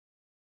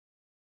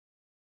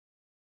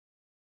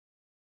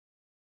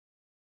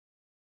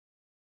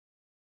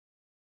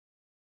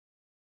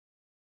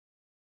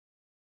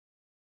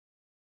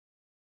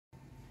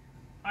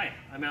Hi,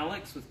 I'm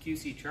Alex with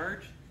QC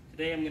Charge.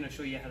 Today I'm going to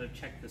show you how to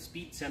check the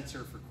speed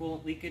sensor for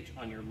coolant leakage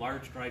on your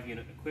large drive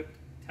unit equipped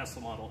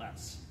Tesla Model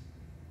S.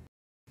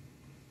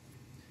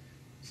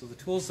 So the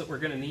tools that we're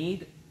going to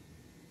need,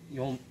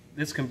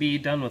 this can be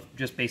done with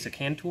just basic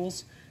hand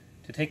tools.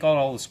 To take out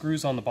all the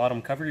screws on the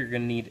bottom cover, you're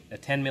going to need a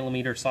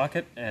 10mm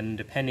socket, and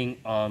depending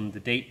on the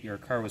date your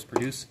car was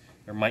produced,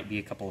 there might be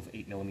a couple of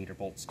 8mm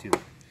bolts too.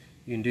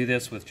 You can do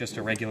this with just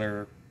a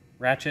regular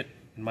ratchet.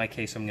 In my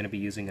case, I'm going to be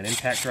using an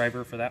impact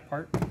driver for that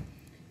part.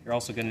 You're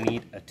also going to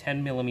need a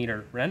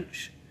 10mm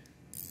wrench.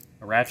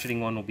 A ratcheting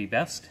one will be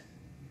best.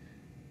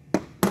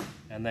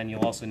 And then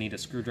you'll also need a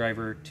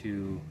screwdriver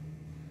to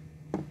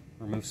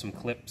remove some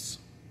clips.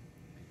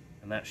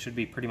 And that should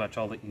be pretty much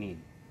all that you need.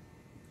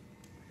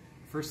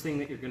 First thing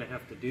that you're going to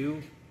have to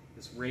do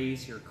is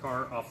raise your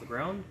car off the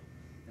ground.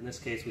 In this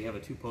case, we have a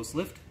 2-post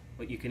lift,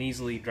 but you can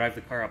easily drive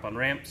the car up on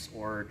ramps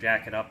or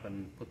jack it up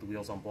and put the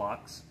wheels on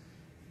blocks,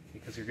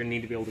 because you're going to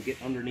need to be able to get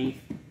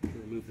underneath to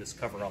remove this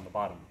cover on the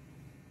bottom.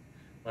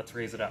 Let's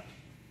raise it up.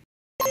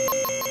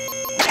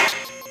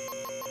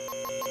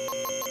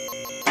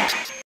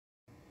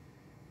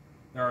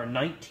 There are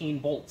 19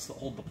 bolts that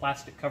hold the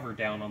plastic cover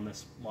down on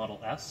this Model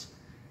S.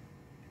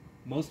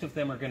 Most of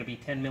them are going to be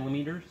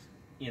 10mm.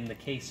 In the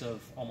case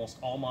of almost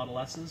all Model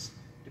S's,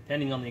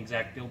 depending on the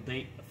exact build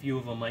date, a few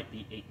of them might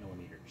be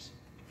 8mm.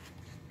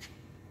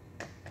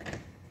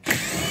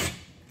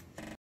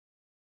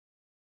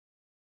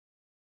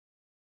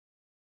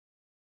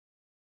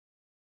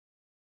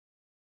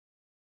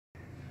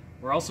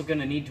 We're also going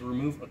to need to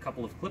remove a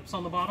couple of clips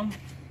on the bottom.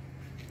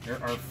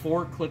 There are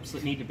 4 clips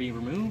that need to be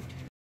removed.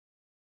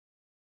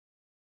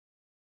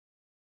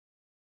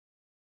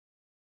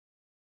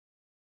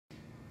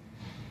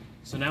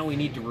 So now we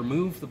need to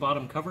remove the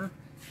bottom cover.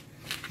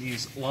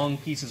 These long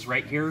pieces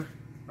right here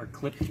are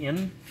clipped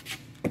in.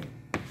 So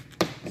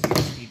you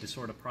just need to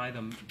sort of pry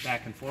them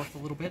back and forth a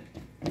little bit.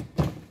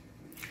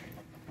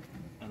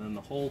 And then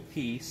the whole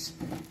piece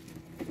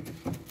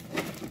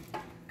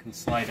can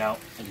slide out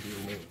and be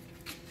removed.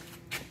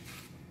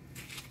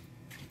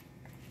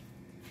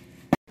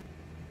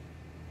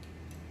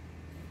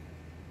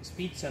 The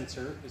speed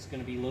sensor is going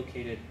to be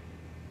located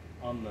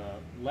on the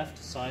left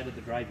side of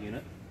the drive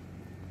unit,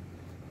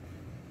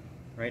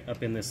 right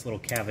up in this little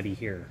cavity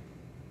here.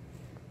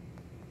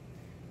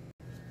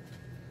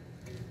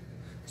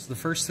 So the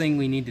first thing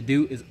we need to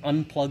do is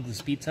unplug the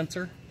speed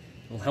sensor.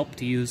 It'll help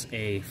to use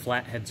a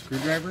flathead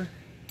screwdriver,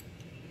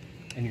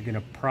 and you're going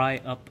to pry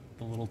up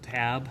the little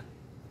tab,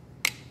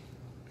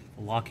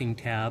 the locking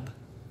tab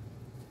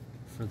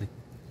for the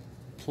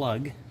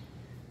plug,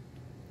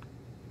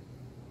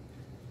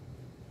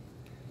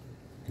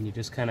 and you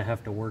just kind of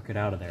have to work it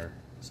out of there.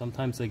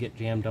 Sometimes they get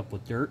jammed up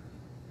with dirt,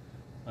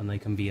 and they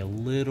can be a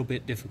little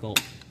bit difficult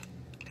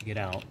to get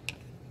out.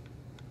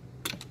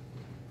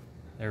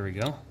 There we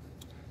go.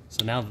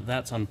 So now that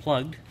that's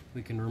unplugged,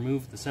 we can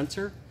remove the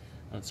sensor.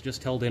 It's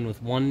just held in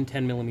with one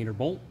 10mm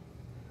bolt.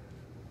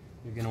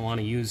 You're going to want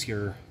to use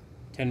your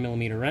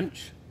 10mm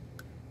wrench.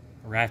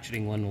 A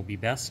ratcheting one will be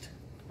best,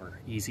 or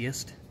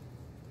easiest.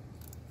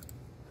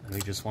 And we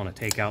just want to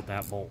take out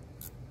that bolt.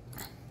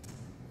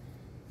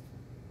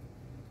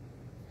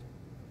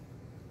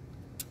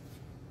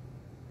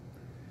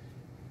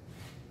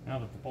 Now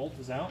that the bolt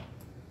is out,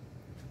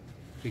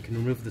 we can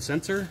remove the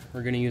sensor.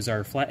 We're going to use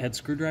our flathead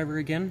screwdriver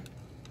again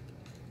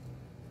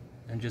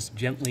and just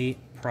gently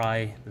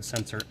pry the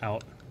sensor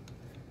out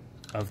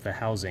of the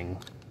housing.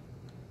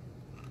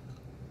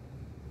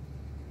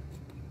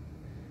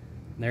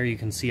 And there you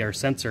can see our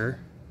sensor.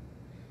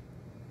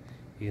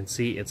 You can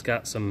see it's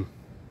got some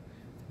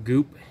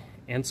goop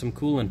and some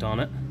coolant on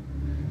it,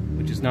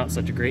 which is not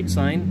such a great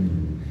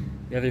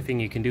sign. The other thing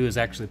you can do is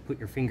actually put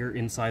your finger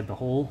inside the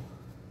hole,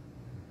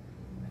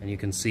 and you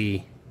can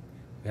see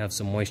we have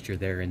some moisture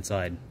there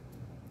inside.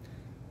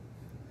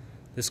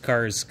 This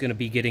car is going to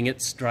be getting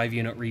its drive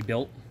unit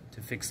rebuilt to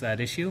fix that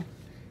issue,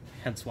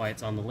 hence why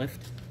it's on the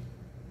lift.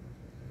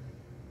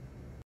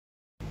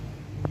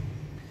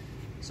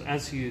 So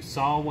as you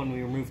saw when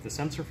we removed the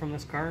sensor from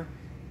this car,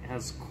 it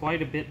has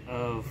quite a bit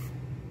of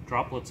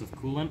droplets of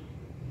coolant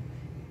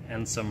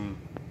and some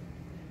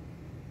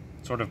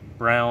sort of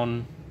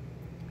brown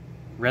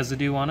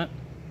residue on it,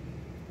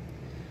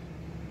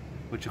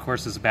 which of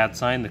course is a bad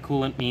sign. The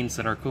coolant means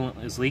that our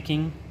coolant is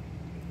leaking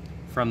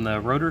from the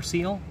rotor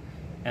seal,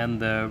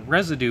 and the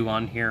residue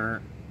on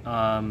here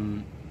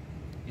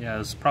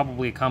is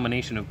probably a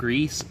combination of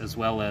grease as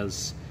well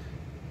as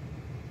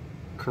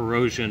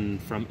corrosion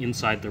from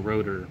inside the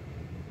rotor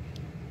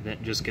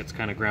that just gets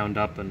kind of ground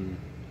up and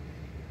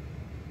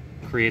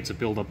creates a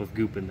buildup of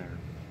goop in there.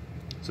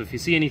 So if you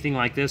see anything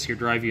like this, your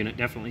drive unit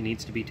definitely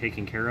needs to be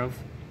taken care of.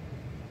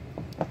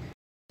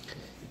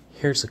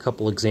 Here's a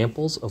couple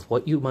examples of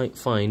what you might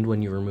find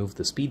when you remove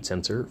the speed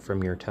sensor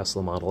from your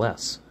Tesla Model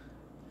S.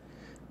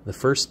 The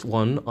first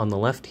one on the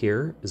left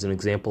here is an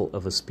example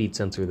of a speed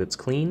sensor that's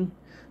clean.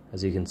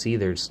 As you can see,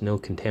 there's no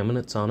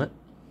contaminants on it.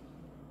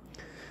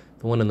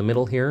 The one in the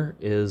middle here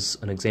is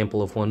an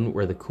example of one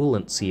where the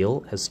coolant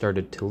seal has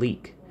started to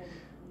leak.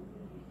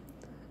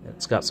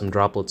 It's got some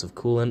droplets of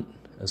coolant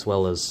as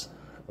well as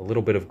a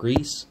little bit of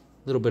grease.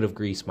 A little bit of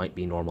grease might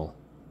be normal.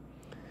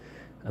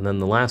 And then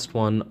the last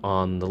one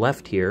on the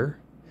left here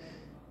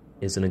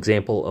is an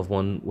example of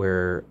one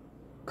where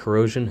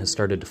corrosion has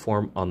started to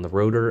form on the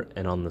rotor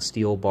and on the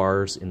steel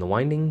bars in the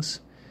windings,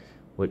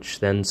 which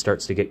then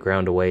starts to get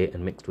ground away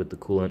and mixed with the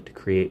coolant to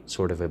create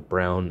sort of a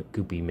brown,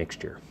 goopy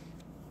mixture.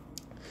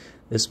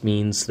 This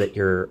means that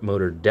your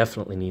motor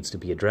definitely needs to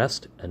be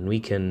addressed, and we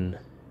can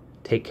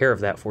take care of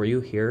that for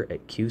you here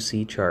at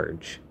QC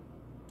Charge.